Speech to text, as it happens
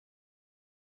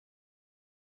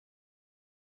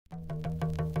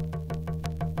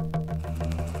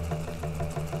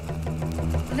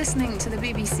Listening to the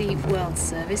BBC World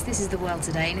Service, this is The World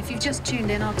Today, and if you've just tuned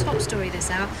in, our top story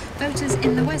this hour, voters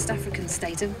in the West African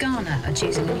state of Ghana are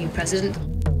choosing a new president.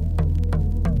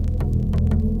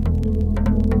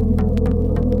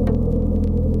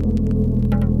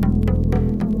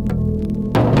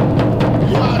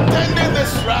 You are attending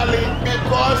this rally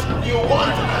because you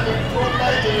want an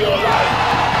improvement in your life.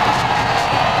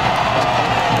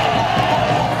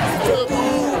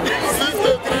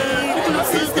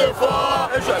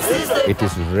 It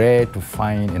is rare to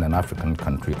find in an African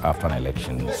country after an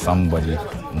election somebody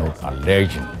not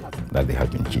alleging that they have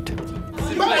been cheated.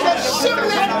 My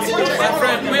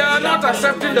friend, we are not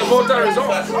accepting the voter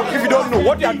results. If you don't know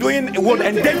what you are doing, it will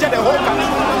endanger the whole country.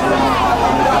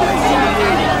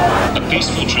 A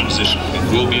peaceful transition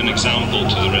will be an example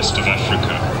to the rest of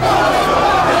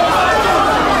Africa.